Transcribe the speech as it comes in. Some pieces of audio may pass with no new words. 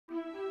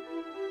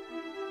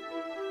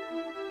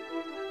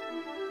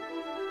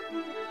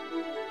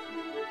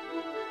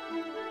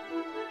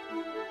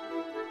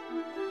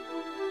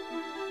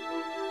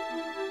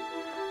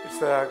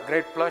It's a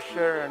great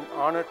pleasure and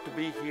honor to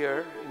be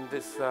here in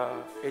this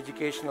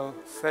educational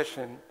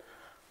session.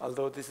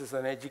 Although this is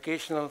an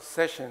educational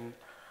session,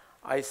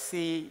 I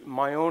see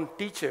my own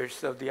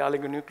teachers of the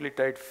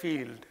oligonucleotide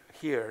field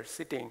here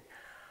sitting,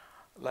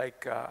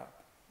 like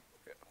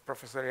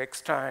Professor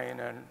Eckstein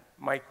and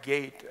Mike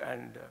Gate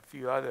and a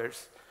few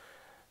others.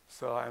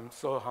 So I'm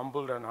so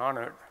humbled and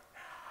honored.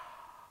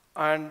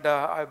 And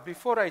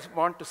before I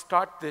want to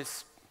start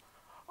this,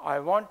 I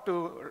want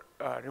to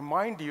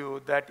remind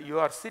you that you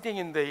are sitting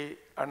in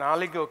an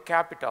oligo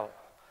capital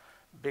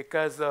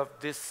because of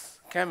this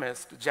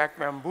chemist, Jack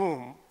Van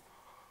Boom,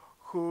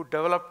 who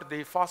developed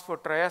the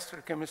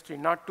phosphotriester chemistry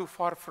not too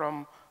far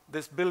from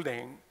this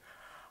building.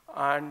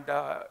 And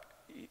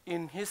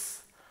in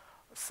his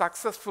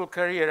successful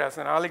career as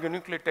an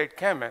oligonucleotide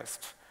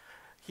chemist,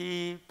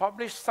 he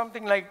published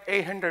something like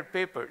 800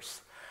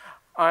 papers.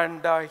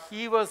 And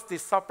he was the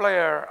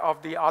supplier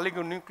of the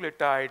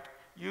oligonucleotide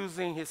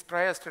using his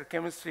triester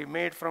chemistry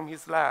made from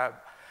his lab,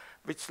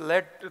 which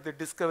led to the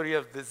discovery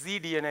of the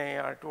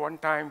zDNA. At one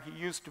time, he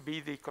used to be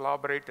the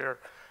collaborator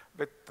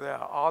with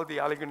all the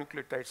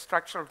oligonucleotide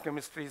structural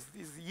chemistries,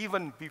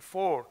 even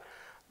before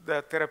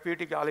the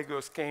therapeutic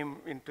oligos came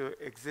into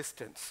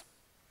existence.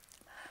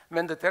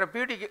 When the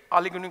therapeutic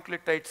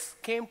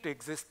oligonucleotides came to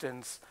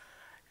existence,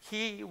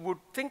 he would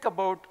think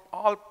about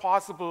all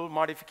possible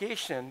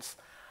modifications.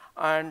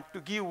 And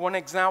to give one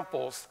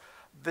example,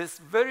 this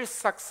very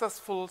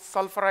successful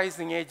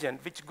sulfurizing agent,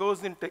 which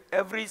goes into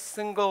every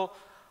single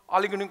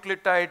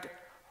oligonucleotide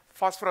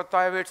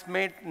phosphorothioates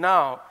made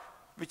now,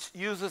 which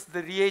uses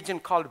the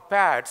reagent called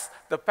PADS.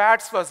 The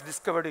PADS was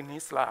discovered in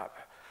his lab.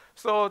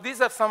 So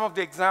these are some of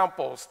the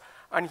examples.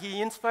 And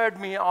he inspired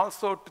me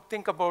also to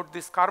think about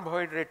this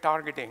carbohydrate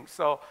targeting.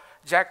 So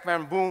Jack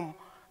Van Boom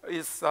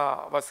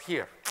was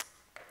here.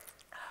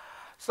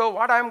 So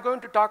what I'm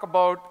going to talk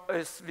about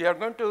is we are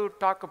going to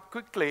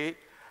quickly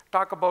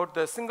talk about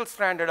the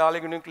single-stranded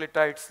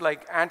oligonucleotides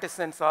like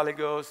antisense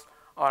oligos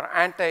or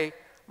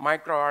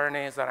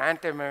anti-microRNAs or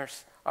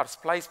antimers or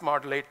splice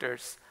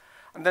modulators.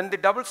 And then the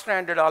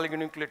double-stranded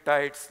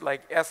oligonucleotides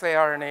like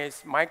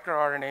siRNAs,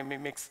 microRNA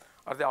mimics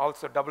are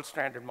also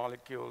double-stranded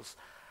molecules,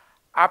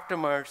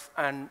 aptamers,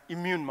 and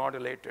immune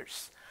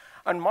modulators.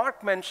 And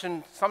Mark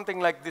mentioned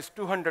something like these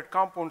 200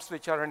 compounds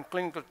which are in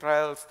clinical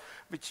trials,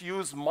 which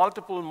use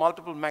multiple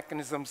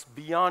mechanisms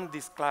beyond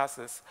these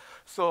classes.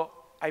 So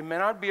I may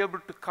not be able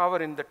to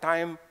cover in the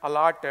time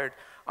allotted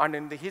and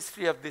in the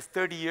history of this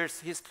 30 years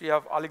history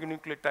of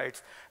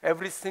oligonucleotides,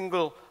 every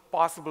single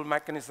possible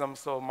mechanism,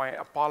 so my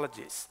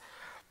apologies.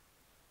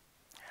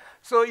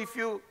 So if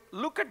you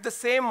look at the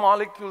same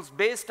molecules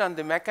based on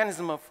the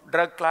mechanism of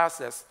drug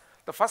classes,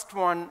 the first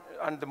one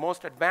and the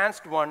most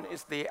advanced one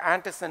is the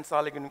antisense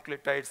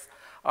oligonucleotides,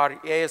 or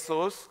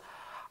ASOs.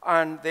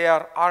 And they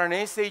are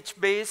RNase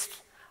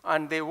H-based,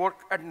 and they work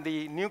at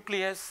the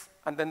nucleus.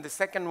 And then the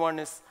second one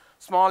is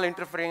small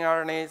interfering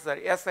RNAs, or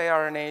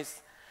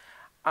siRNAs,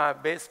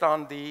 based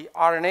on the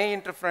RNA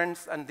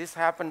interference. And this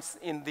happens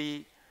in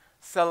the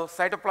cell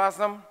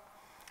cytoplasm.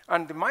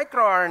 And the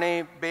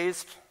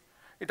microRNA-based,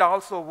 it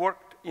also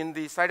worked in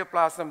the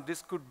cytoplasm.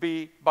 This could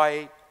be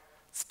by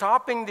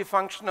stopping the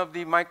function of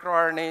the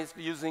microRNAs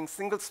using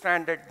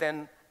single-stranded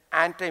then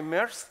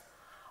antimers,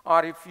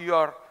 or if you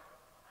are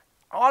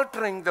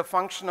altering the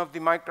function of the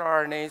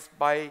microRNAs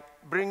by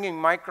bringing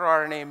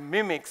microRNA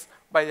mimics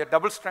by the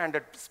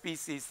double-stranded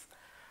species,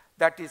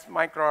 that is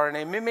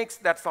microRNA mimics,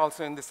 that's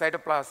also in the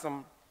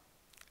cytoplasm.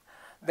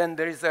 Then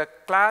there is a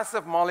class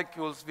of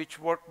molecules which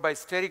work by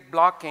steric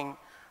blocking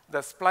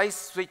the splice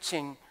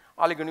switching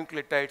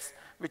oligonucleotides,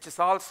 which is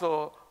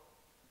also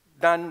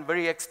done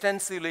very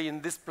extensively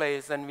in this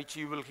place and which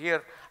you will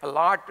hear a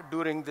lot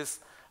during this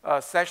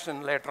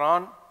session later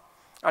on.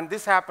 And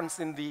this happens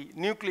in the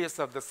nucleus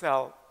of the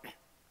cell.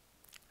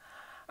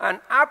 And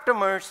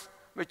aptamers,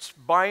 which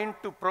bind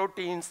to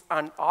proteins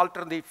and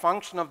alter the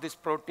function of these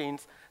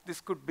proteins, this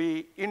could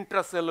be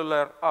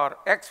intracellular or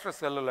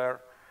extracellular.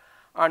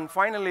 And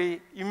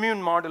finally,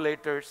 immune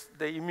modulators.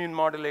 The immune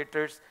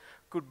modulators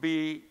could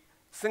be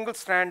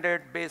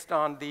single-stranded based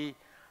on the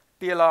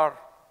TLR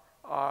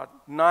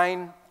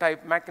 9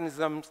 type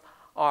mechanisms,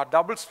 or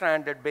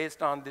double-stranded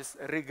based on this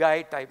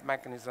RIGI type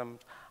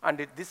mechanisms,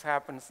 and this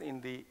happens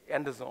in the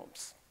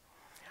endosomes.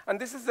 And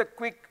this is a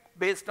quick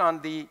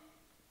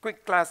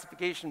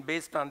classification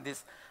based on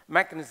these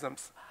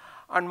mechanisms.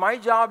 And my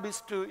job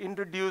is to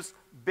introduce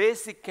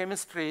basic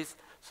chemistries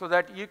so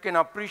that you can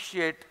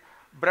appreciate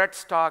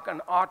Brett's talk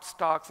and Art's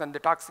talks and the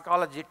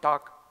toxicology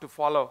talk to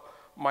follow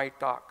my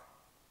talk.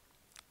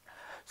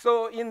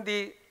 So in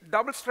the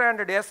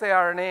double-stranded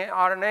siRNA,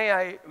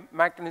 RNAi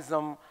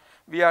mechanism,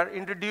 we are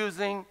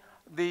introducing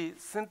the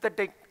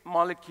synthetic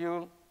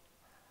molecule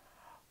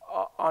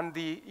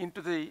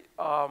into the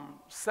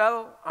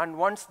cell, and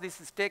once this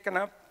is taken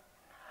up,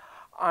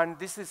 and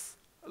this is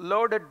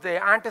loaded, the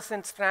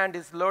antisense strand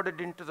is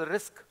loaded into the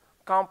RISC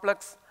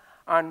complex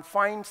and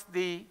finds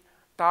the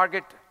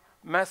target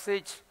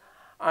message,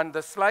 and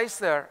the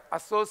slicer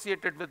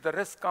associated with the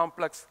RISC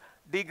complex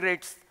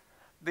degrades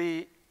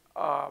the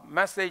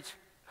message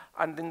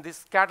and then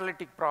this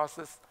catalytic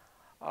process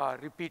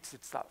repeats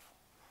itself.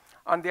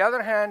 On the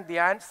other hand,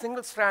 the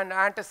single-strand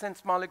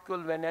antisense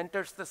molecule, when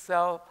enters the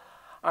cell,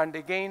 and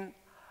again,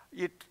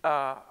 it's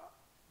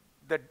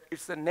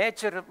a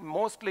nature,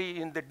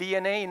 mostly in the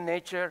DNA in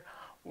nature.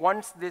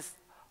 Once this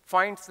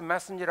finds the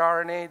messenger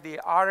RNA, the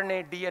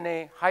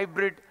RNA-DNA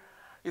hybrid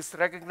is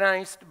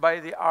recognized by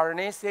the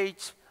RNase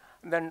H,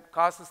 and then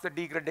causes the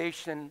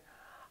degradation,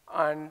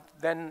 and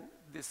then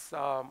this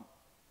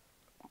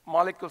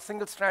molecule,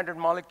 single-stranded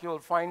molecule,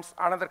 finds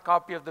another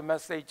copy of the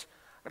message,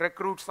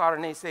 recruits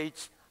RNase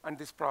H, and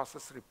this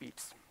process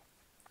repeats.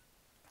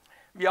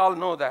 We all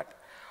know that.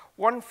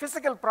 One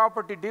physical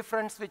property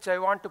difference which I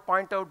want to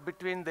point out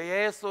between the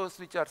ASOs,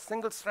 which are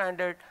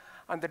single-stranded,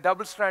 and the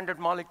double-stranded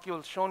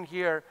molecules shown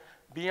here,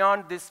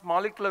 beyond this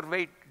molecular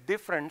weight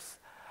difference,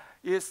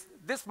 is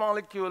this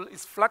molecule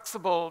is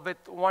flexible with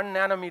 1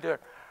 nanometer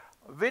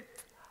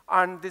width,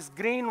 and these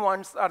green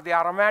ones are the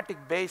aromatic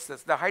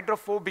bases. The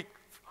hydrophobic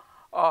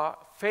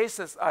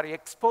phases are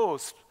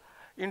exposed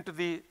into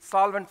the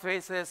solvent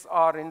phases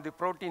or in the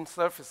protein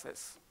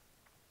surfaces.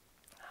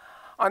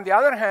 On the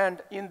other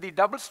hand, in the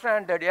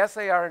double-stranded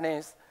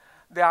siRNAs,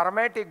 the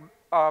aromatic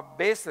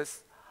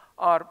bases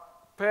are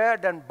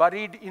paired and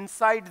buried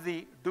inside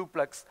the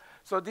duplex.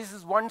 So this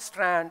is one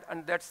strand,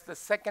 and that's the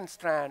second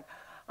strand,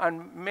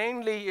 and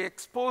mainly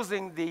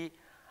exposing the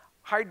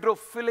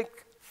hydrophilic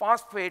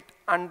phosphate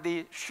and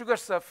the sugar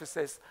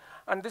surfaces.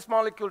 And this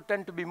molecule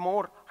tend to be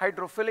more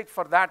hydrophilic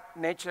for that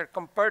nature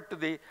compared to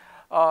the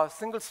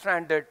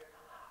single-stranded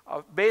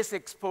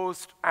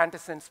base-exposed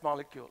antisense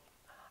molecule.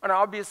 And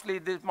obviously,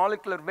 the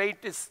molecular weight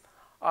is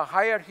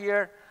higher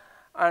here,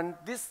 and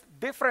these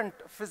different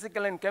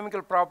physical and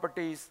chemical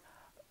properties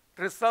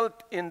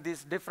result in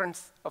these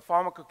different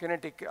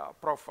pharmacokinetic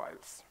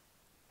profiles.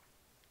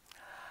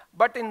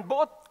 But in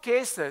both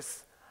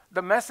cases,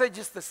 the message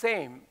is the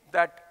same,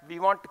 that we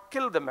want to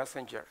kill the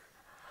messenger.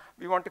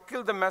 We want to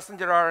kill the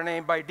messenger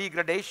RNA by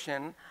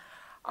degradation,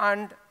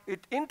 and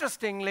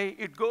interestingly,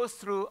 it goes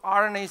through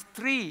RNase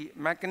 3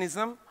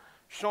 mechanism,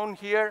 shown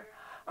here,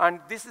 and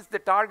this is the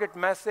target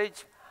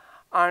message,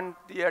 and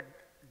the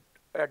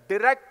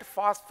direct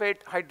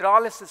phosphate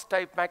hydrolysis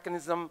type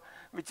mechanism,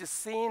 which is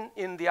seen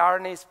in the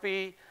RNase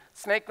P,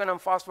 snake venom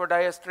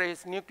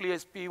phosphodiesterase,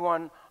 nuclease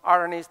P1,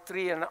 RNase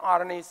 3, and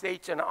RNase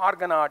H, and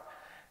argonaute.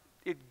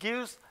 It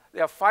gives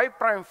the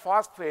 5'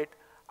 phosphate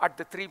at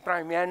the 3'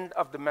 end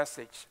of the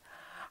message.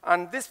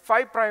 And this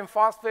 5'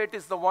 phosphate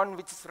is the one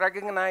which is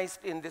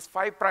recognized in this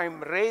 5'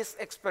 race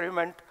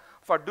experiment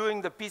for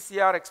doing the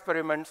PCR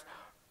experiments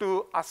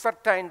to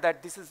ascertain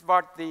that this is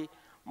what the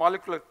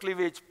molecular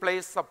cleavage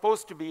place is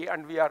supposed to be,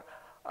 and we are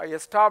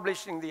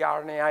establishing the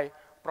RNAi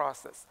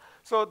process.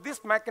 So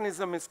this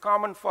mechanism is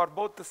common for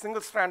both the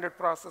single-stranded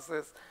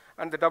processes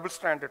and the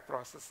double-stranded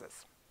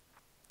processes.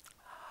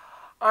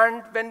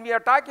 And when we are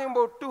talking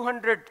about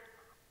 200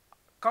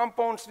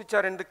 compounds which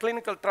are in the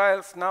clinical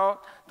trials now,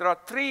 there are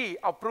 3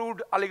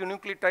 approved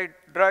oligonucleotide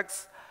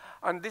drugs,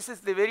 and this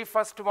is the very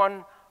first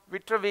one,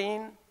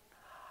 vitravine,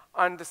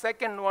 and the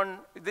second one,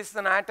 this is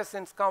an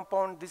antisense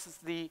compound, this is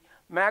the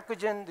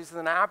macogen, this is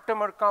an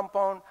aptamer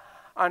compound,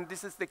 and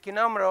this is the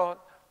kinemro,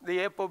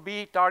 the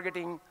ApoB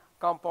targeting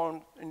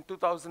compound in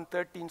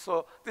 2013.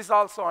 So this is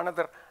also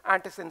another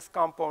antisense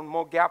compound,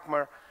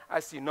 mogapmer,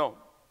 as you know.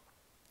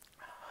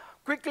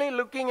 Quickly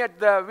looking at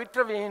the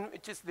vitravine,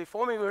 which is the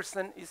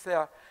fomiversin, is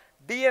a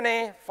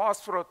DNA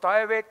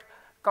phosphorothioate,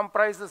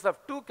 comprises of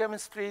 2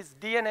 chemistries,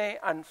 DNA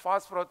and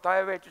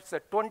phosphorothioate. It's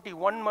a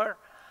 21-mer.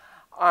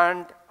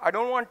 And I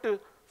don't want to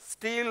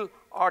steal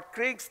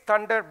Craig's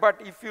thunder, but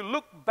if you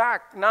look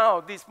back now,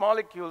 these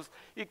molecules,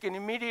 you can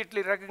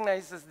immediately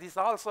recognize this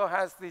also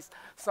has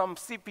some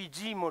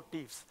CPG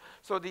motifs.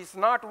 So this is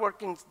not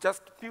working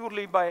just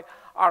purely by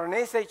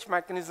RNase H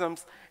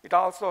mechanisms. It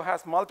also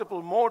has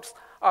multiple modes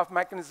of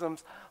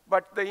mechanisms.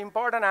 But the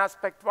important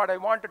aspect, what I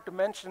wanted to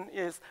mention,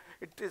 is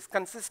it is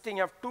consisting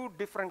of 2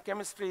 different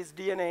chemistries,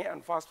 DNA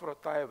and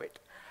phosphorothioate.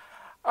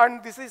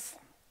 And this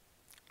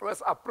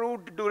was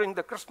approved during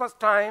the Christmas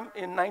time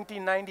in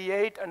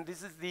 1998, and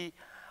this is the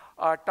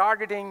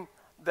targeting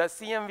the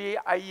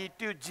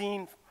CMV-IE2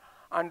 gene,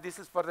 and this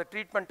is for the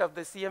treatment of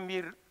the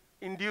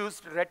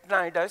CMV-induced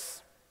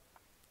retinitis.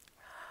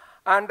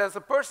 And as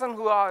a person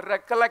who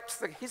recollects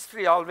the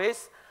history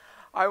always,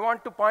 I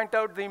want to point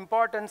out the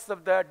importance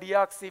of the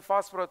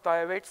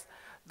deoxyphosphorothioates.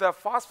 The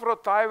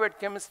phosphorothioate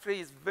chemistry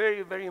is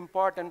very, very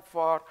important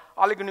for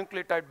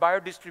oligonucleotide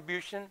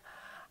biodistribution,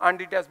 and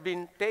it has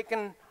been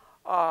taken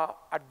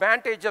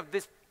advantage of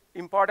this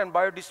important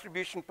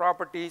biodistribution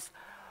properties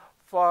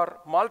for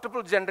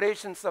multiple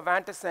generations of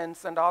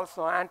antisense and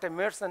also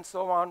antimers and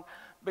so on,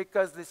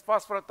 because this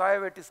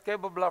phosphorothioate is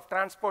capable of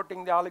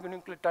transporting the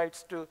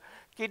oligonucleotides to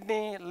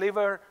kidney,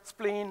 liver,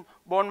 spleen,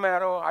 bone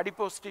marrow,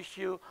 adipose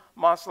tissue,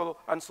 muscle,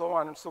 and so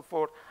on and so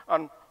forth.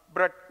 And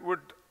Brett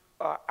would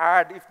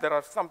add if there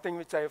are something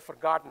which I have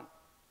forgotten.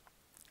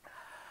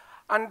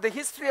 And the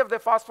history of the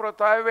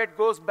phosphorothioate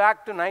goes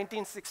back to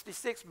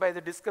 1966 by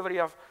the discovery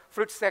of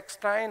Fritz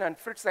Eckstein. And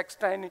Fritz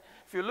Eckstein,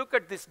 if you look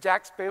at this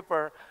JACS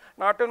paper,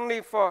 not only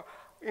for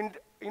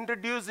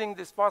introducing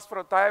this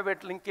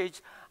phosphorothioate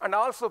linkage and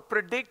also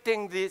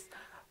predicting this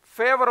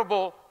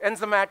favorable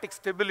enzymatic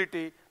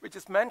stability, which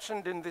is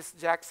mentioned in this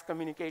JAK's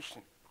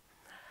communication.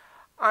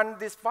 And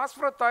this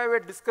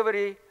phosphorothioate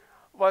discovery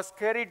was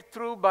carried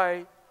through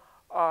by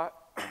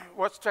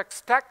Wojciech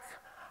Steck,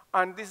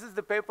 and this is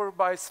the paper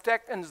by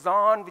Steck and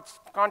Zahn, which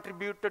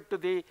contributed to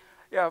the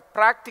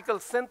practical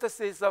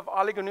synthesis of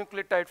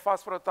oligonucleotide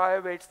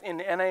phosphorothioates in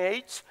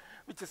NIH,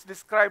 which is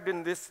described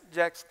in this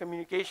JAK's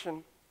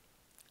communication.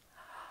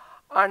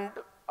 And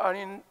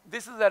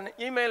this is an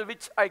email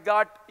which I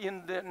got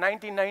in the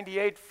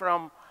 1998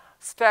 from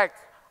Steck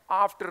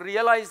after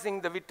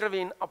realizing the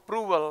Vitravine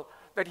approval,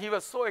 that he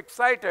was so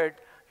excited.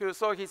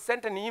 So he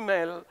sent an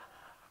email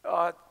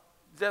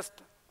just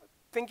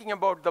thinking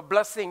about the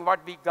blessing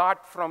what we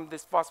got from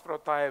this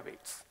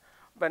phosphorothioates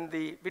when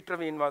the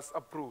Vitravine was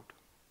approved.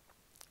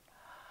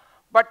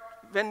 But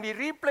when we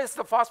replace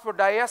the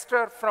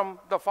phosphodiester from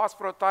the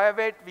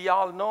phosphorothioate, we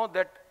all know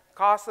that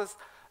causes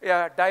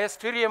a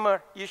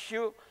diastereomer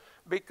issue,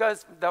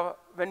 because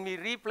when we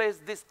replace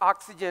this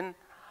oxygen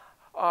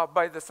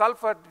by the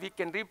sulfur, we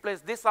can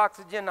replace this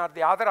oxygen or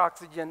the other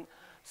oxygen.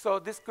 So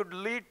this could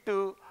lead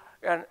to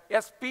an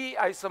SP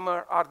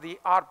isomer or the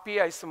RP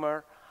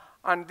isomer,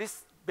 and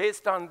this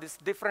based on this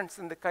difference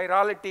in the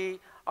chirality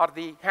or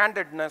the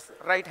handedness,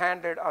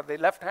 right-handed or the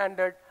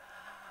left-handed.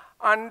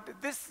 And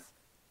this,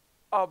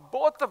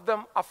 both of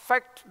them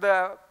affect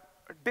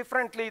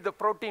differently the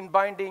protein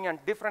binding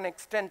and different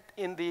extent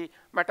in the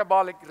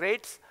metabolic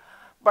rates.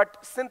 But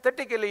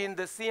synthetically, in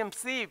the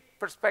CMC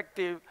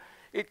perspective,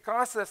 it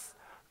causes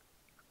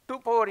 2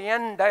 power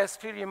n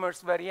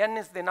diastereomers, where n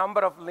is the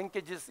number of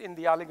linkages in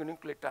the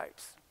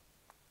oligonucleotides.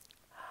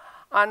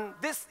 And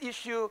this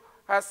issue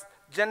has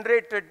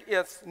generated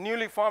a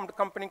newly formed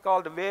company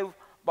called Wave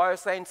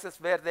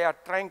Biosciences, where they are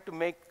trying to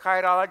make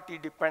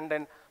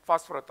chirality-dependent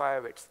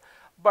phosphorothioates.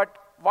 But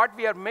what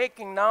we are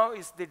making now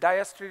is the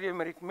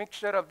diastereomeric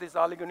mixture of these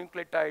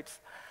oligonucleotides.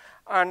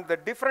 And the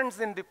difference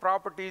in the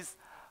properties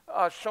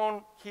are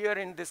shown here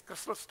in this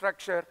crystal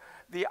structure.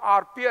 The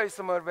RP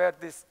isomer, where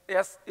this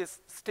S is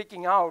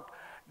sticking out,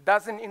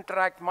 doesn't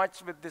interact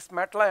much with this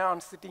metal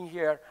ion sitting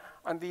here.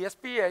 And the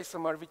SP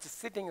isomer, which is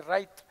sitting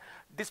right,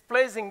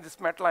 displacing this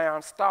metal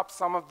ion, stops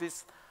some of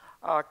this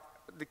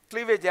the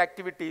cleavage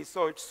activity,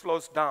 so it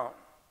slows down.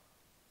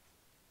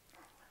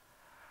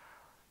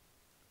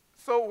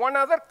 So one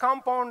other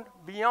compound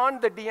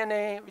beyond the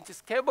DNA, which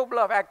is capable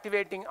of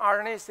activating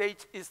RNase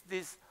H, is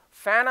this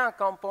FANA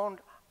compound,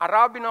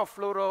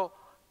 arabinofluoro,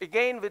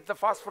 again with the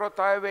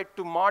phosphorothioate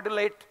to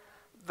modulate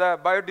the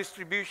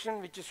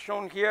biodistribution, which is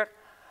shown here.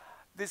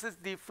 This is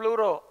the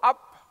fluoro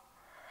up,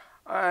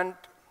 and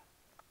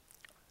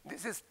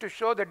this is to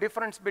show the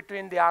difference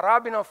between the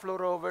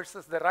arabinofluoro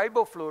versus the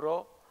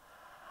ribofluoro.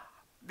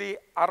 The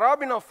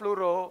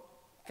arabinofluoro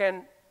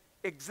can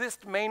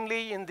exist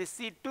mainly in the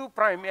C2'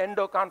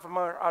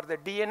 endoconformer or the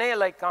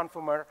DNA-like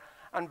conformer,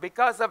 and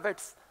because of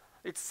it's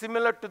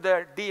similar to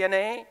the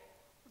DNA,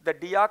 the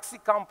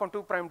deoxy compound,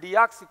 2'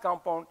 deoxy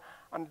compound,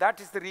 and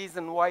that is the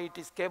reason why it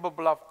is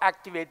capable of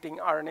activating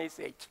RNase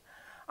H.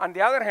 On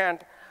the other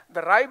hand,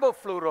 the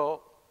ribofluoro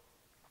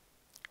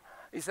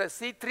is a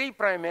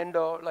C3'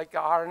 endo, like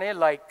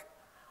RNA-like,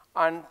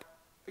 and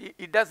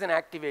it doesn't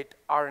activate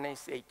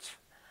RNase H.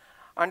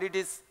 And it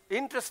is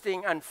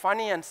interesting and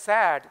funny and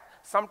sad.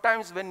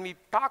 Sometimes when we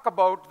talk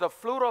about the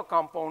fluoro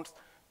compounds,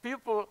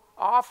 people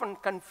often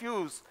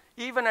confuse,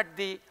 even at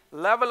the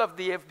level of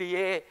the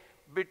FDA,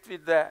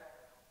 between the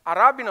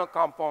arabino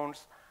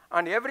compounds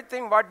and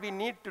everything what we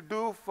need to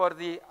do for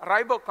the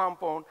ribo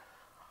compound.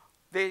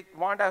 They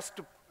want us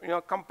to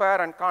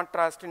compare and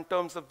contrast in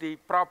terms of the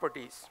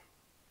properties.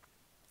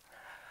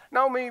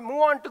 Now we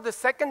move on to the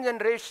second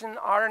generation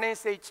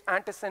RNase H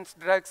antisense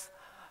drugs,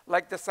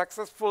 like the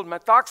successful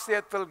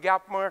methoxyethyl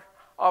gapmer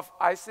of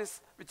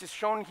ISIS, which is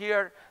shown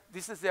here.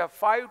 This is a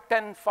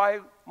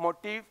 5-10-5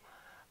 motif,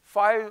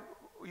 5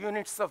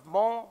 units of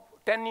Mo,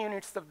 10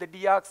 units of the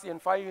deoxy,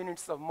 and 5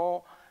 units of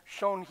Mo,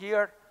 shown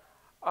here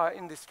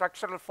in the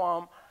structural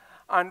form.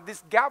 And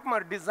this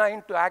gapmer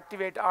designed to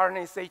activate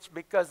RNase H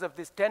because of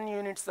this 10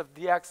 units of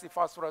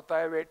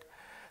deoxyphosphorothioate.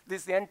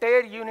 This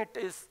entire unit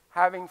is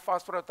having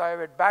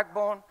phosphorothioate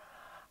backbone.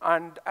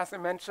 And as I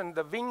mentioned,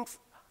 the wings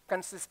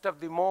consist of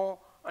the Mo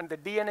and the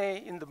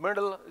DNA in the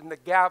middle, in the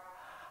gap.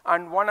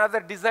 And one other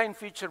design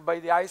feature by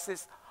the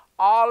ISIS,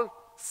 all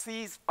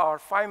Cs are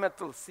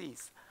 5-methyl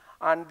Cs.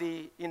 And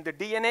in the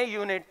DNA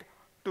unit,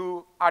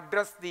 to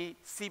address the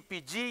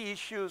CpG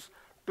issues,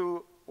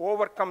 to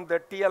overcome the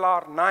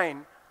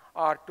TLR9,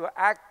 or to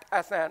act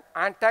as an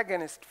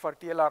antagonist for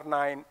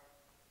TLR9.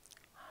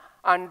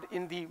 And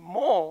in the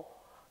Mo,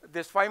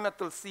 this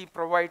 5-methyl C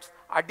provides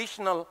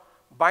additional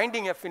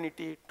binding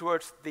affinity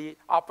towards the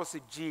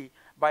opposite G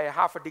by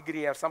 ½ a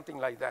degree or something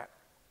like that.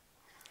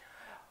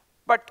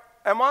 But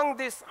among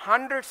these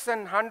hundreds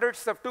and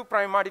hundreds of 2'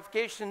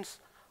 modifications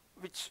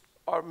which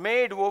are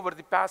made over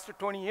the past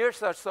 20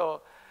 years or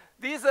so,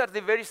 these are the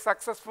very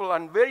successful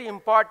and very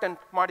important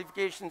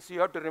modifications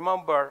you have to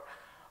remember.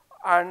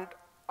 And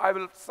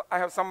I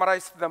have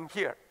summarized them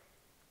here.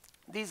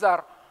 These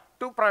are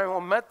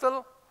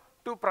 2'-O-methyl,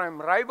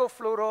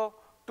 2'-ribofluoro,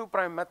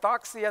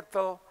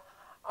 2'-methoxyethyl,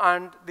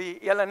 and the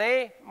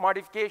LNA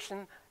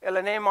modification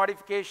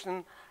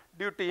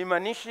due to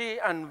Imanishi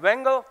and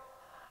Wengel,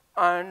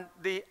 and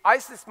the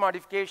ISIS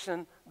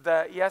modification,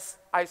 the S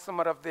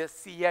isomer of the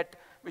C8,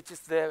 which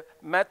is the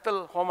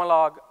methyl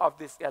homologue of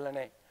this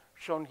LNA,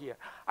 shown here.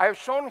 I have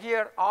shown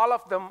here all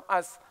of them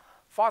as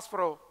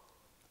phosphodiester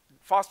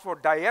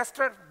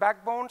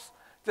backbones,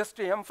 just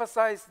to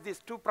emphasize these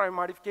 2'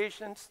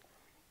 modifications.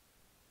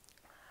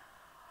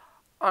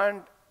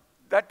 And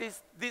that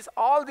is,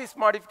 all these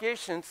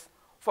modifications,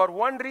 for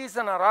one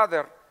reason or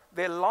other,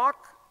 they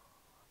lock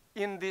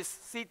in this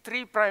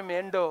C3'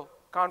 endo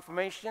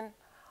conformation,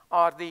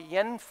 or the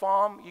N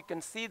form. You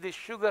can see the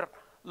sugar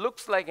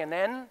looks like an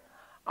N,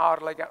 or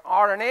like an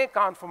RNA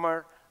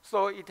conformer,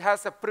 so it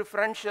has a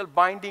preferential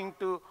binding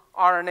to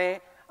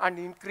RNA and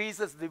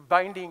increases the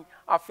binding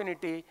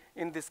affinity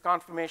in this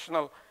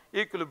conformational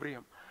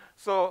equilibrium.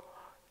 So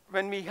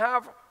when we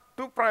have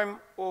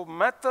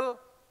 2'-O-methyl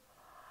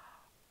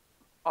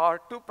or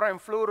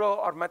 2'-fluoro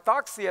or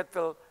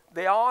methoxyethyl,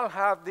 they all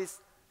have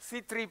this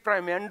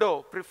C3'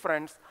 endo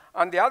preference.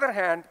 On the other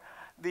hand,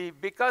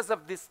 because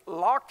of this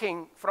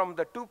locking from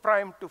the 2'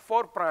 to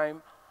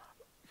 4',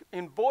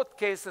 in both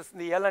cases,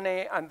 the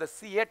LNA and the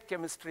C8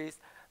 chemistries,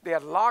 they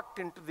are locked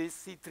into this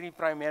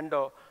C3'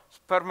 endo,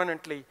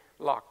 permanently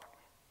locked.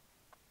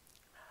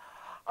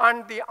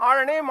 And the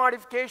RNA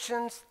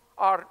modifications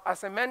are,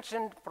 as I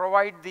mentioned,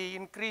 provide the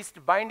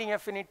increased binding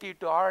affinity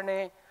to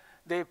RNA.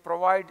 They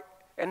provide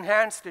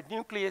enhanced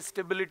nucleus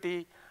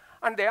stability,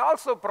 and they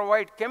also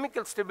provide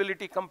chemical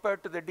stability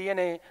compared to the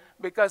DNA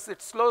because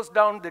it slows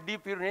down the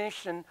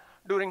depurination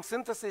during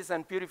synthesis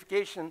and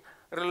purification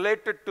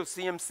related to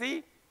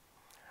CMC,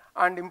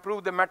 and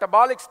improve the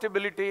metabolic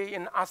stability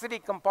in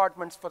acidic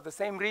compartments for the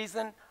same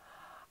reason.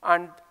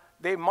 And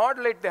they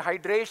modulate the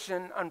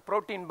hydration and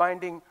protein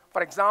binding.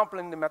 For example,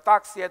 in the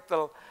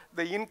methoxyethyl,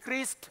 the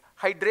increased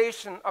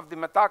hydration of the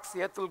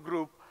methoxyethyl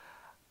group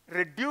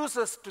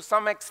reduces to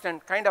some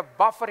extent kind of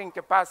buffering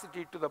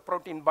capacity to the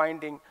protein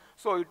binding,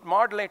 so it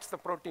modulates the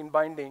protein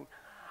binding.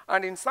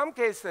 And in some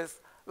cases,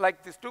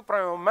 like this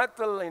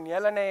 2'-O-methyl in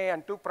LNA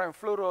and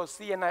 2'-fluoro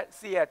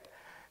C8,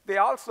 they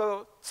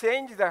also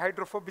change the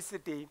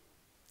hydrophobicity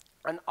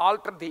and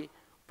alter the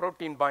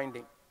protein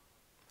binding.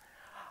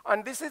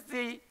 And this is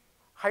the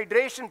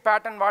hydration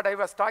pattern what I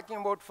was talking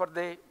about for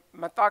the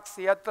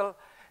methoxyethyl.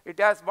 It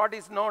has what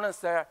is known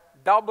as a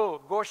double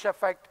gauche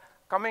effect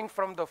coming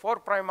from the 4'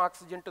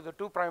 oxygen to the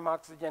 2'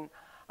 oxygen,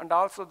 and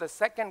also the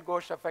second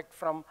gauche effect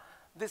from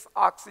this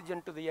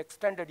oxygen to the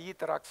extended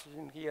ether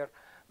oxygen here,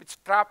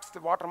 which traps the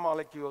water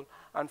molecule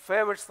and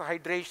favors the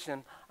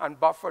hydration and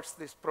buffers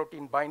this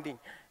protein binding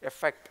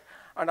effect,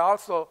 and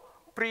also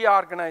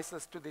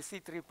pre-organizes to the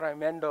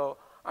C3' endo,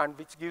 and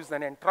which gives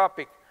an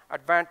entropic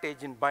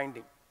advantage in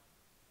binding.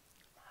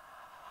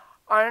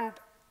 And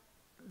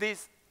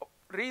these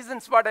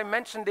reasons what I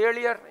mentioned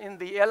earlier, in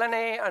the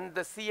LNA and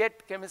the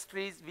C8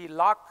 chemistries, we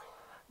lock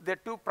the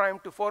 2'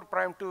 to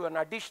 4' to an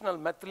additional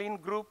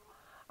methylene group,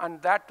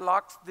 and that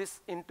locks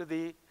this into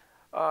the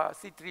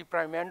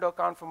C3' endo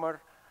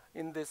conformer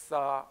in this,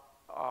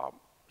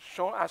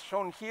 as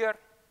shown here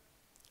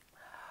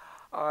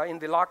in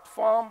the locked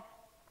form.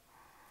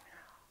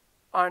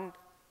 And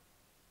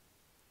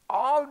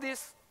all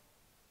these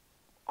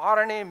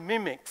RNA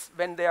mimics,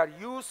 when they are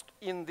used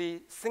in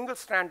the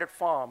single-stranded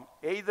form,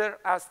 either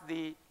as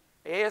the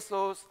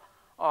ASOs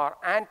or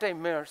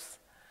anti-MERS,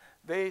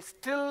 they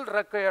still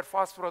require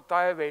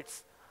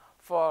phosphorothioates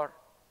for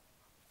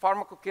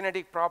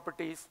pharmacokinetic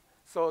properties.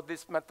 So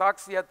this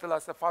methoxyethyl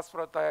as a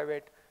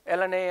phosphorothioate,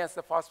 LNA as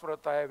a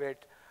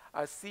phosphorothioate,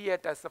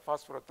 C8 as a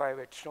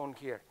phosphorothioate shown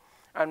here.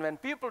 And when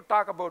people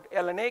talk about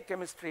LNA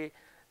chemistry,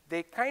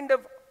 they kind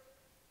of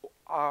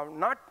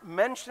not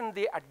mention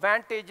the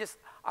advantages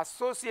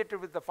associated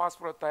with the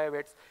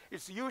phosphorothioates.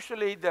 It's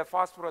usually the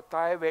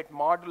phosphorothioate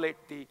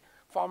modulate the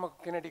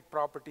pharmacokinetic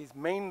properties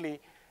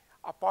mainly,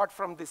 apart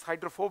from this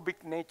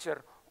hydrophobic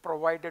nature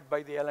provided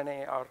by the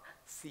LNA or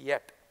C8.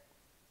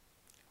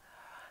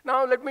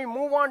 Now let me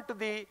move on to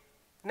the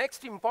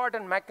next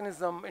important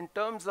mechanism in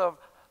terms of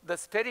the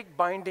steric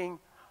binding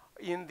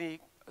in the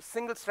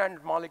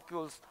single-stranded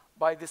molecules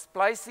by the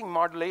splicing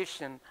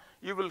modulation.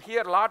 You will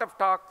hear a lot of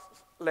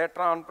talks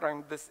later on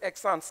from this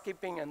exon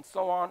skipping and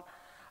so on.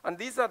 And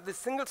these are the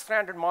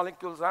single-stranded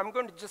molecules. I'm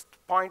going to just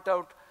point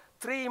out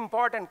 3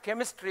 important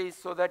chemistries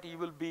so that you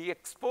will be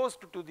exposed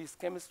to these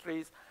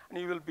chemistries and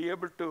you will be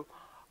able to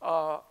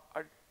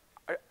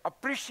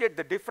appreciate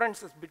the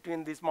differences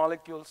between these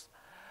molecules.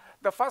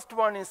 The first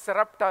one is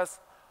Sarepta's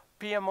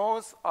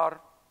PMOs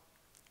or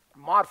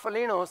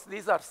morpholinos.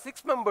 These are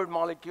 6-membered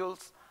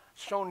molecules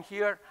shown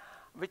here,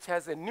 which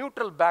has a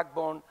neutral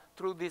backbone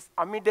through this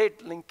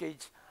amidate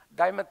linkage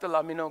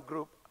dimethyl amino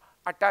group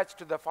attached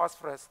to the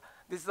phosphorus.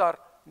 These are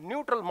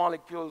neutral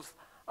molecules,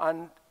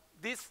 and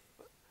these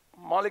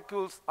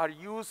molecules are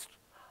used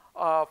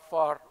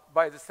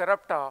by the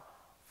Sarepta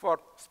for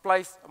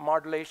splice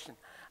modulation.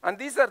 And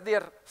these are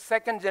their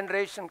second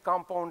generation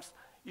compounds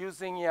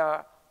using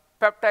a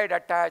peptide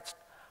attached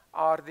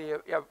or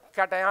the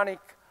cationic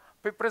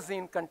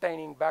piperazine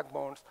containing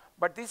backbones.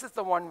 But this is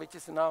the one which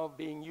is now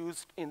being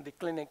used in the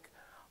clinic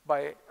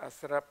by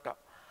Sarepta.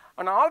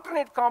 An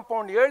alternate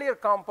compound, earlier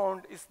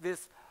compound, is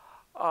this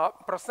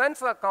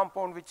Prosensa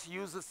compound, which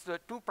uses the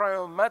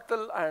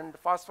 2'-methyl and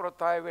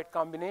phosphorothioate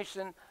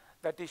combination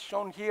that is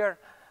shown here.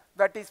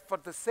 That is for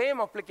the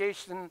same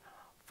application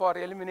for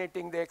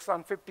eliminating the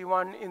exon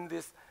 51 in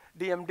this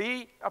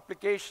DMD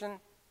application.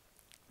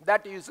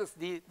 That uses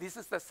this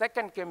is the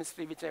second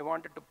chemistry which I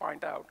wanted to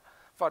point out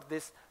for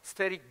this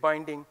steric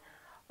binding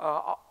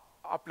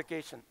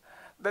application.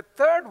 The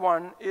third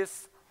one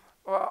is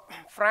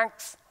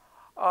Frank's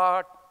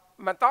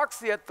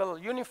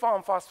methoxyethyl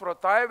uniform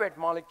phosphorothioate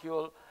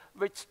molecule,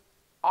 which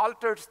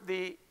alters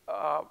the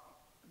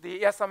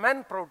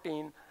SMN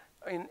protein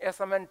in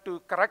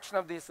SMN2, correction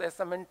of this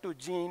SMN2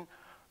 gene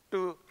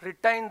to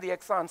retain the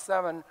exon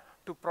 7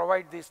 to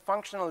provide this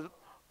functional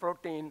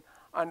protein.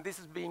 And this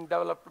is being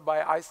developed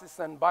by ISIS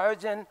and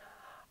Biogen.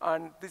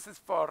 And this is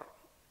for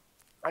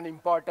an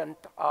important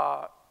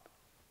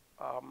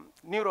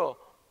neuro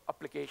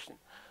application.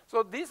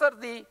 So these are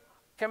the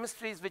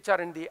chemistries which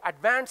are in the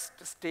advanced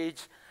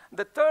stage.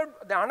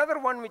 Another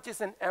one which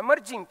is an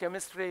emerging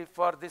chemistry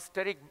for this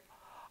steric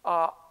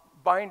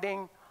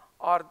binding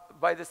or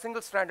by the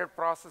single-stranded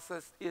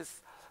processes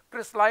is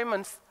Chris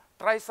Lyman's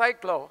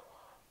tricyclo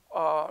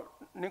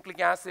nucleic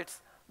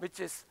acids, which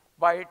is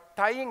by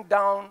tying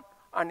down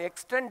and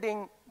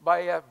extending by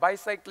a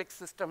bicyclic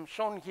system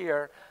shown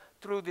here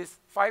through this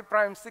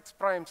 5', 6',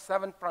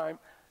 7',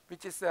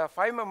 which is a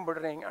 5-member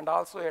ring, and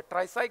also a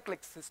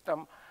tricyclic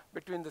system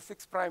between the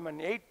 6'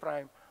 and 8'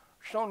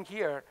 shown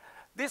here.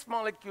 These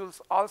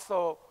molecules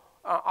also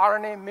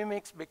RNA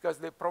mimics because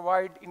they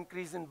provide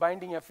increase in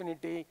binding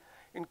affinity,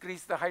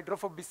 increase the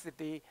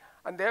hydrophobicity,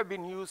 and they have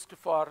been used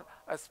for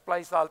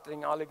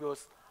splice-altering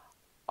oligos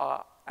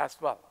as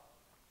well.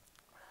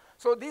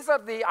 So these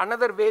are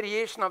another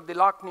variation of the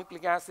locked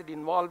nucleic acid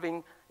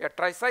involving a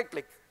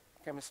tricyclic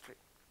chemistry.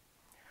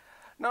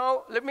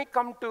 Now let me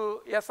come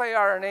to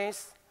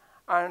siRNAs,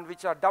 and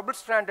which are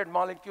double-stranded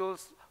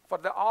molecules. For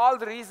all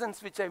the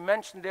reasons which I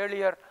mentioned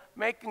earlier,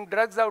 making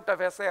drugs out of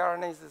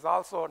siRNAs is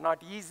also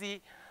not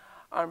easy,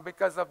 and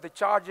because of the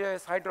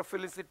charges,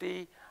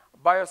 hydrophilicity,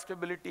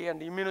 biostability,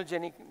 and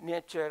immunogenic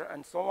nature,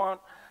 and so on.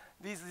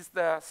 This is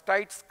the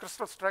Stites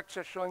crystal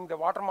structure showing the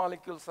water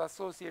molecules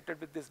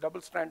associated with this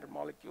double-stranded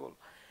molecule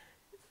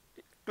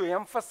to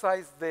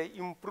emphasize the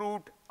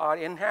improved or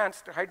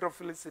enhanced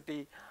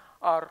hydrophilicity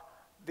or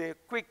the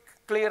quick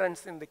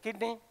clearance in the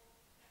kidney.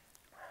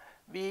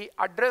 We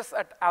address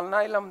at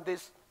Alnylam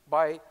this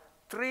by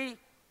 3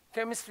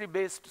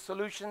 chemistry-based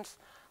solutions.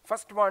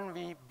 First one,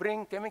 we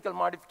bring chemical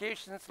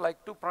modifications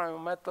like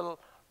 2'-methyl,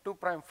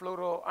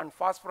 2'-fluoro, and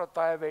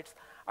phosphorothioates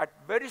at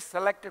very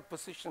selected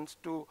positions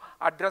to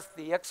address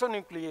the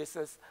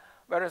exonucleases,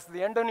 whereas the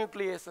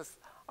endonucleases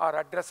are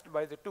addressed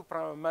by the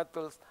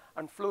 2'-methyls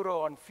and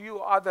fluoro and few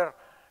other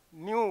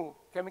new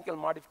chemical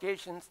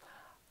modifications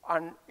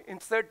and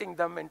inserting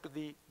them into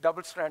the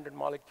double-stranded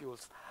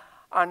molecules.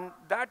 And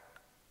that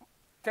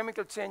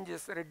chemical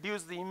changes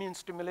reduce the immune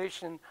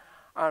stimulation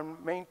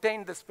and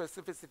maintain the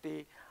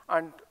specificity,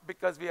 and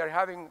because we are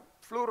having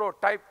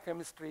fluoro-type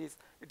chemistries,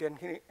 it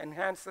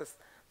enhances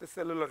the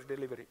cellular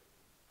delivery.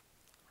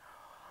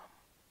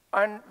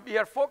 And we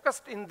are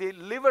focused in the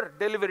liver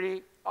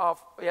delivery of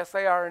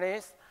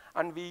siRNAs,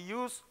 and we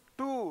use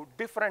 2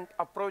 different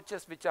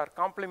approaches which are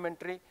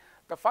complementary.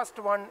 The first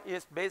one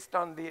is based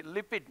on the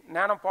lipid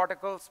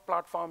nanoparticles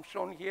platform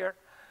shown here,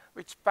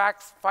 which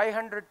packs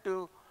 500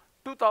 to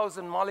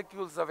 2,000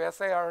 molecules of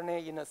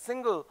siRNA in a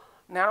single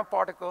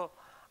nanoparticle.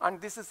 And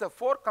this is a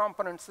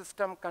 4-component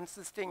system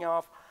consisting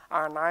of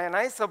an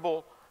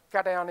ionizable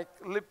cationic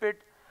lipid,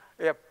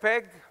 a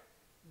PEG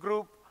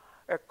group,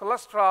 a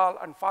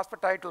cholesterol and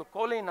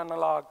phosphatidyl-choline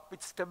analog,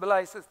 which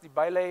stabilizes the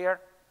bilayer.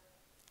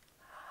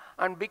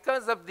 And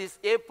because of this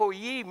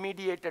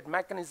ApoE-mediated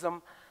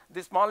mechanism,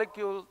 this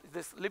molecule,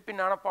 these lipid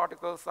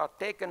nanoparticles are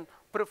taken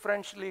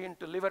preferentially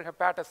into liver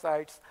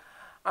hepatocytes.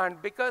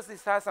 And because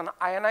this has an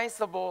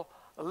ionizable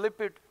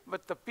lipid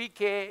with the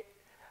pK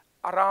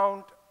of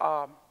around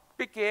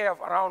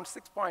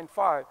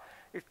 6.5,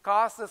 it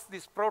causes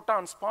this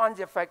proton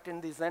sponge effect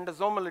in these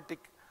endosomalytic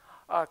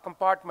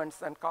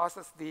compartments and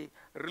causes the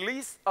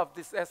release of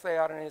this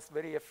siRNAs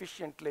very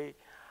efficiently.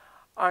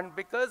 And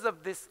because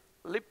of this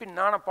lipid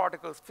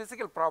nanoparticles'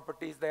 physical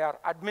properties, they are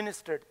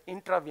administered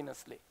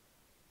intravenously.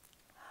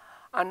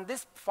 And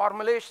this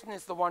formulation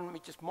is the one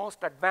which is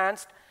most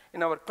advanced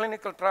in our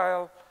clinical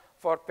trial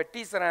for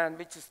patisiran,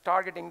 which is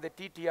targeting the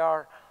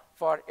TTR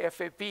for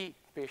FAP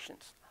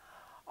patients.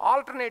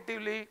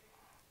 Alternatively,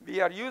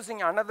 we are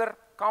using another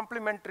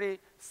complementary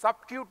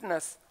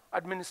subcutaneous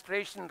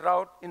administration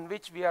route in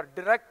which we are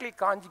directly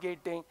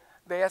conjugating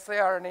the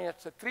siRNA at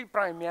the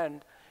 3'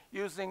 end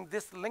using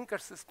this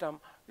linker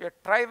system, a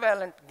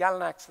trivalent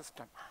GalNAc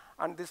system.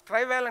 And this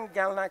trivalent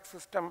GalNAc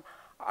system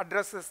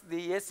addresses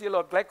the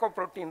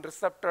acylglycoprotein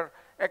receptor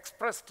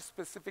expressed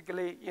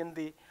specifically in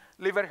the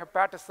liver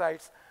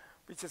hepatocytes,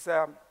 which is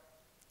a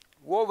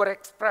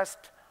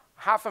overexpressed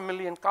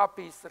 500,000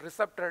 copies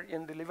receptor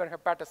in the liver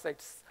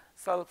hepatocytes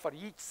cell for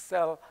each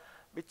cell,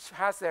 which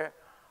has a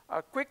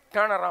quick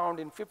turnaround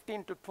in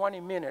 15 to 20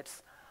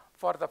 minutes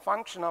for the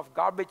function of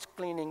garbage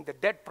cleaning the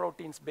dead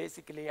proteins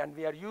basically, and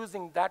we are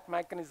using that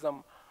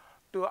mechanism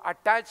to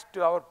attach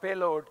to our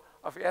payload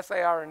of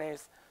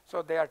siRNAs,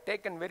 so they are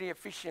taken very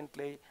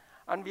efficiently,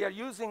 and we are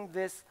using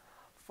this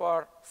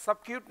for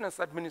subcutaneous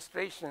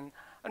administration,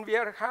 and we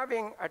are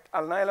having at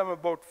Alnylam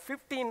about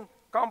 15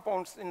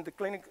 compounds in the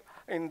clinic,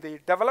 in the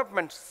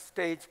development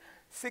stage,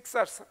 6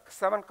 or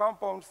 7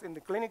 compounds in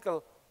the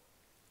clinical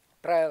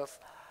trials,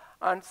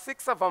 and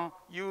 6 of them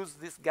use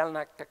this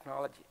GalNAc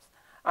technologies.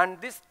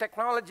 And this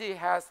technology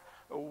has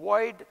a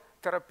wide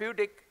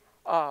therapeutic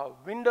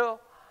window,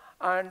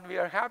 and we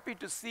are happy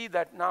to see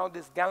that now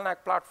this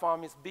GalNAc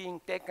platform is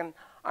being taken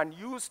and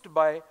used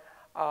by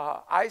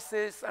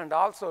ISIS and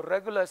also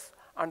Regulus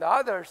and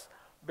others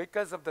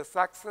because of the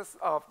success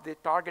of the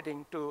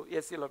targeting to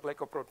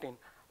acylglycoprotein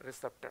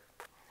receptor.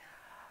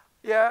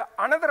 Yeah,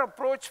 another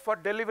approach for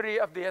delivery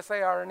of the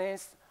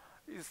siRNAs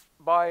is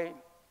by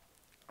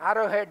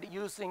Arrowhead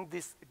using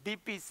these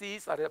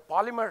DPCs or a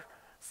polymer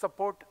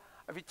support,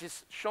 which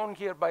is shown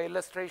here by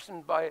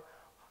illustration by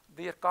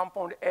their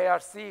compound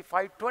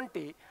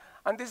ARC520.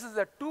 And this is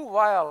a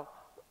 2-vial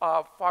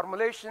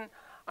formulation.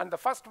 And the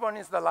first one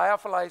is the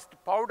lyophilized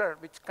powder,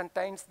 which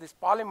contains this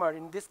polymer,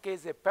 in this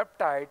case a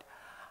peptide.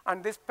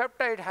 And this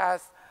peptide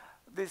has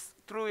this,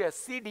 through a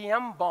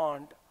CDM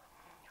bond,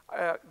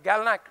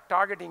 GalNAc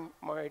targeting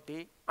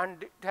moiety.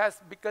 And it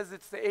has, because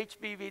it's the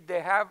HBV,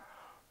 they have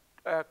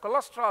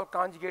cholesterol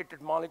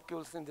conjugated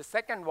molecules in the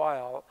second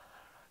vial.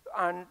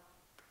 And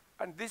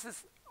this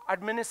is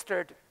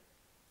administered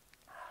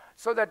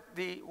so that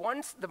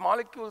once the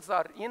molecules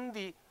are in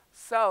the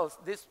cells,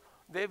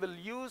 they will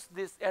use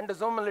this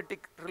endosomolytic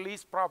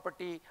release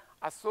property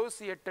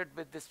associated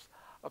with this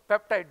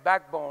peptide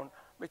backbone,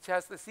 which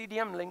has the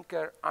CDM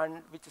linker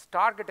and which is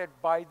targeted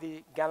by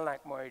the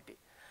GalNAc moiety.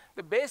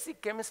 The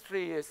basic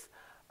chemistry is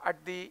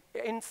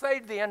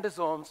inside the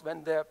endosomes,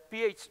 when the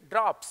pH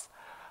drops,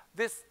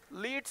 this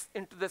leads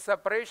into the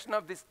separation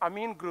of this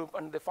amine group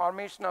and the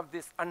formation of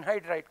this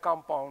anhydride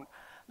compound,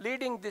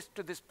 leading this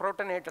to this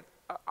protonated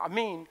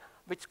amine,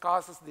 which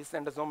causes this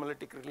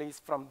endosomolytic release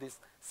from this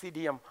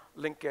CDM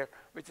linker,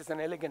 which is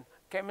an elegant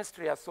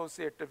chemistry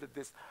associated with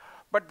this.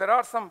 But there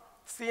are some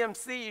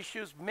CMC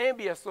issues may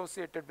be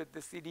associated with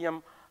the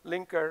CDM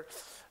linker,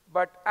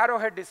 but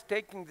Arrowhead is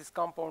taking this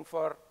compound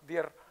for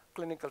their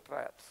clinical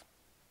trials.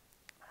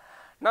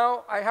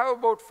 Now, I have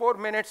about 4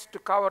 minutes to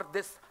cover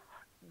this.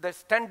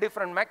 There's 10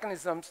 different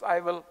mechanisms. I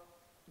will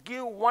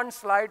give one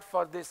slide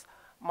for this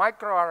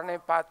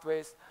microRNA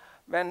pathways.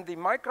 When the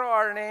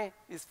microRNA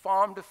is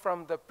formed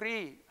from the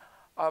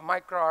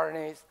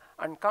pre-microRNAs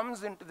and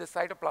comes into the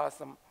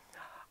cytoplasm,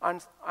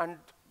 and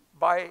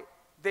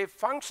they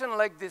function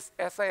like this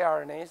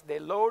siRNAs, they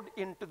load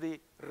into the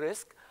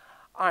RISC,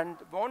 and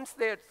once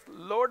they're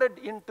loaded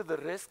into the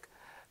RISC,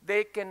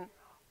 they can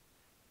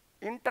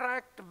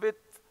interact with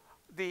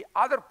the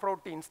other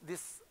proteins.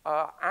 This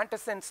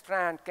antisense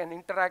strand can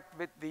interact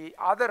with the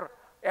other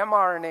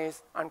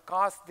mRNAs and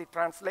cause the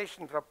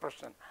translation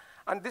repression.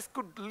 And this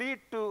could lead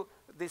to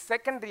the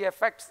secondary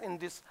effects in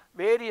these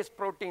various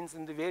proteins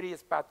in the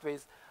various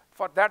pathways.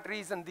 For that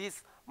reason,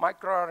 these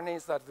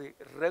microRNAs are the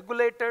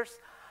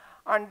regulators.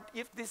 And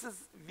if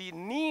we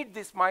need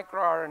this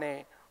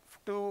microRNA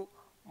to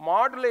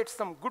modulate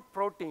some good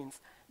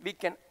proteins, we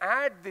can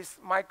add these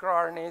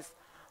microRNAs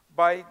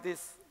by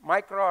this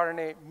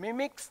microRNA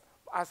mimics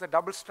as a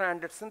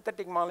double-stranded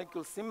synthetic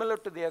molecule similar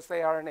to the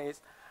siRNAs,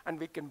 and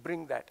we can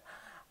bring that.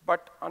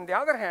 But on the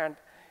other hand,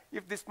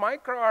 if this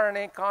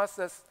microRNA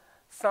causes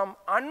some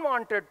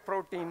unwanted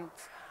proteins,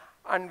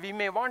 and we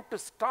may want to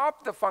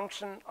stop the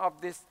function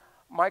of these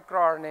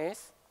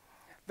microRNAs,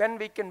 then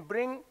we can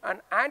bring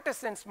an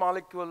antisense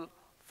molecule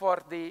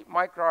for the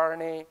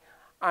microRNA,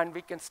 and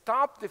we can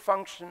stop the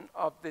function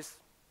of this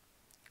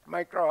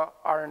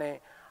microRNA.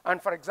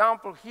 And for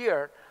example,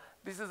 here,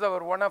 this is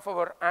one of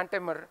our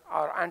antimer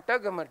or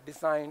antagomer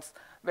designs,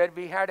 where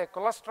we had a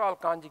cholesterol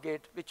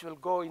conjugate which will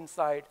go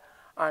inside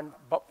and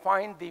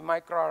find the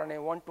microRNA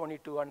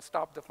 122 and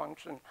stop the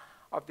function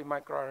of the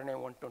microRNA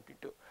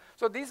 122.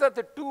 So these are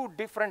the 2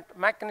 different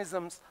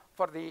mechanisms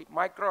for the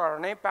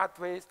microRNA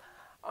pathways,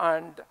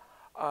 and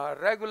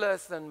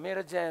Regulus and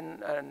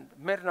Miragen and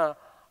Myrna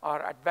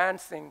are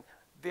advancing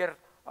their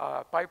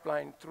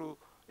pipeline through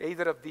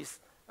either of these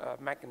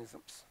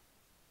mechanisms.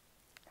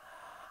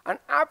 And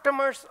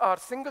aptamers are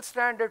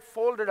single-stranded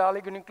folded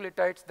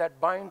oligonucleotides that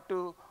bind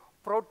to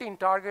protein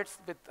targets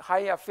with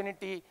high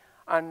affinity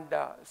and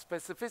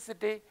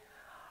specificity,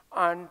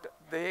 and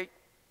they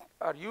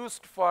are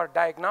used for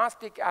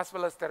diagnostic as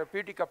well as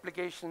therapeutic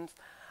applications,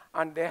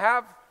 and they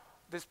have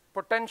this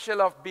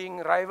potential of being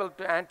rival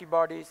to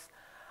antibodies.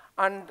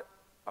 And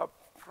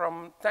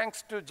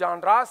thanks to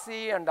John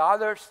Rossi and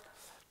others,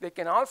 They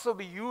can also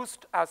be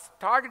used as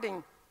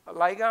targeting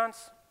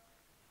ligands.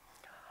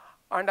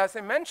 And as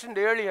I mentioned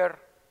earlier,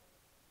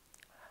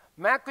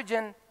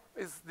 Macogen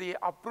is the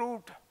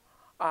approved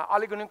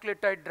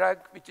oligonucleotide drug,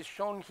 which is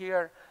shown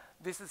here.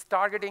 This is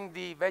targeting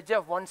the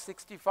VEGF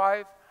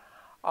 165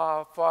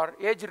 for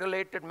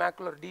age-related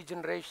macular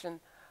degeneration.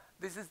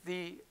 This is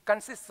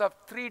consists of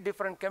 3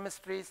 different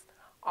chemistries,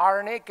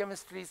 RNA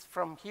chemistries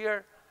from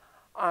here,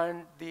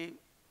 and the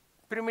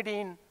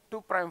pyrimidine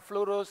 2'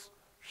 fluorose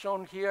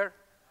shown here,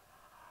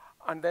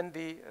 and then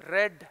the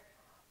red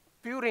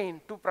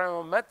purine 2'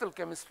 methyl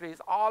chemistries,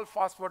 all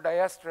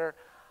phosphodiester,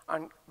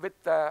 and with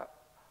the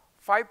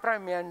 5'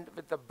 end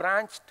with the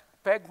branched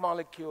PEG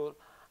molecule,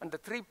 and the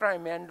 3'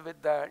 end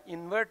with the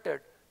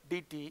inverted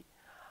DT.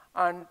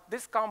 And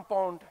this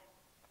compound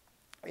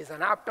is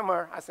an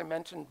aptamer, as I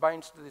mentioned,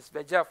 binds to this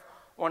VEGF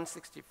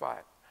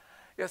 165.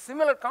 A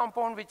similar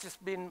compound which has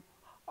been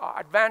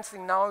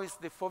advancing now is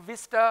the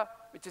Fovista,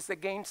 which is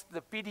against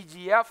the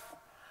PDGF,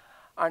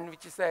 and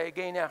which is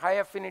again a high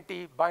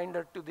affinity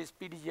binder to this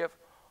PDGF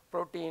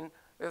protein.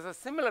 There's a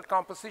similar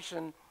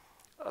composition,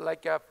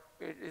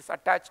 it is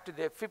attached to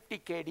the 50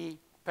 kD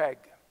PEG.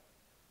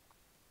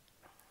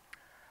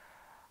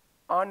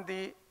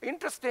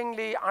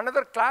 Interestingly,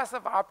 another class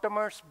of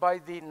aptamers by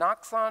the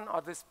Noxon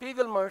or the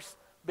Spiegelmers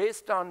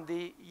based on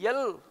the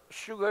L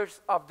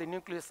sugars of the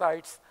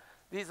nucleosides.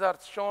 These are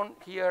shown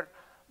here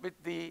with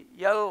the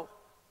L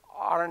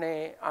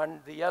RNA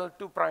and the L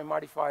 2'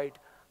 modified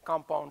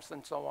compounds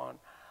and so on.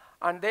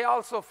 And they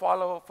also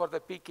follow for the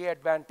PK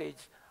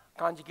advantage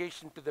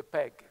conjugation to the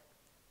PEG.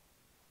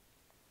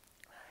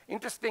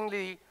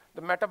 Interestingly,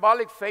 the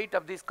metabolic fate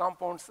of these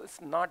compounds is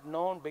not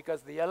known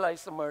because the L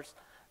isomers,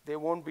 they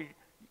won't be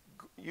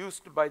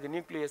used by the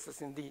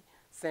nucleases in the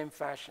same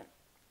fashion.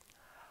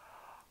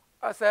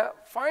 As a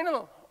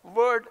final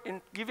word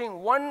in giving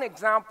one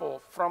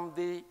example from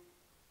the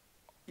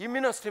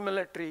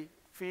immunostimulatory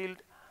field,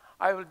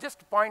 I will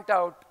just point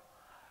out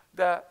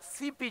the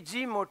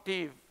CpG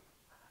motif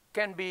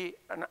can be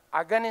an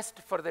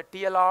agonist for the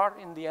TLR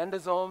in the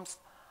endosomes,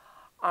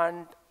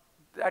 and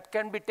that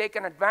can be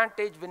taken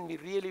advantage when we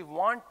really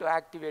want to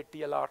activate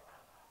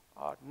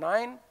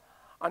TLR9.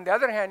 On the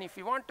other hand, if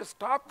you want to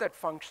stop that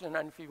function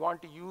and if you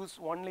want to use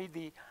only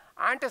the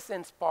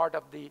antisense part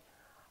of the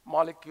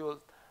molecule,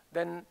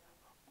 then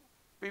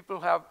people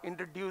have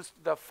introduced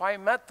the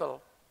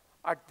 5-methyl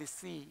at the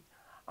C,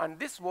 and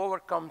this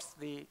overcomes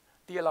the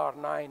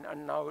TLR9,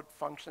 and now it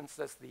functions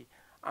as the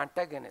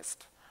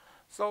antagonist.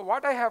 So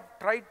what I have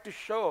tried to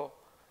show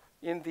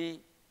in the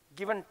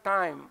given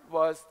time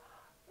was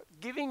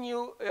giving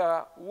you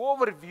an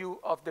overview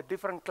of the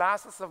different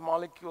classes of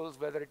molecules,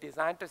 whether it is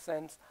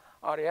antisense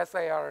or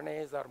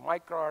siRNAs or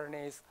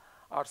microRNAs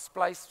or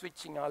splice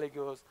switching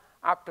oligos,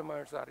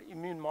 aptamers or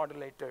immune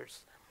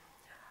modulators.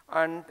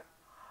 And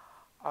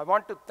I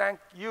want to thank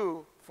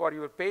you for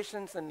your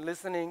patience in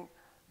listening.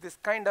 This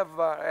kind of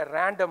a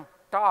random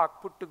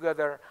talk put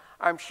together.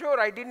 I'm sure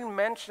I didn't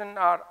mention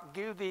or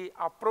give the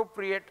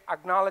appropriate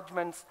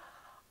acknowledgements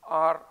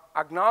or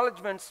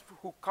acknowledgements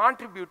who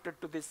contributed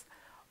to this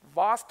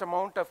vast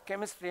amount of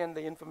chemistry and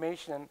the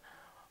information,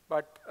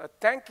 but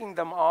thanking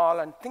them all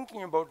and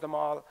thinking about them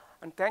all,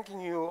 and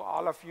thanking you,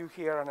 all of you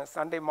here on a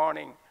Sunday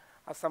morning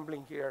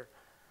assembling here.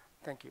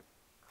 Thank you.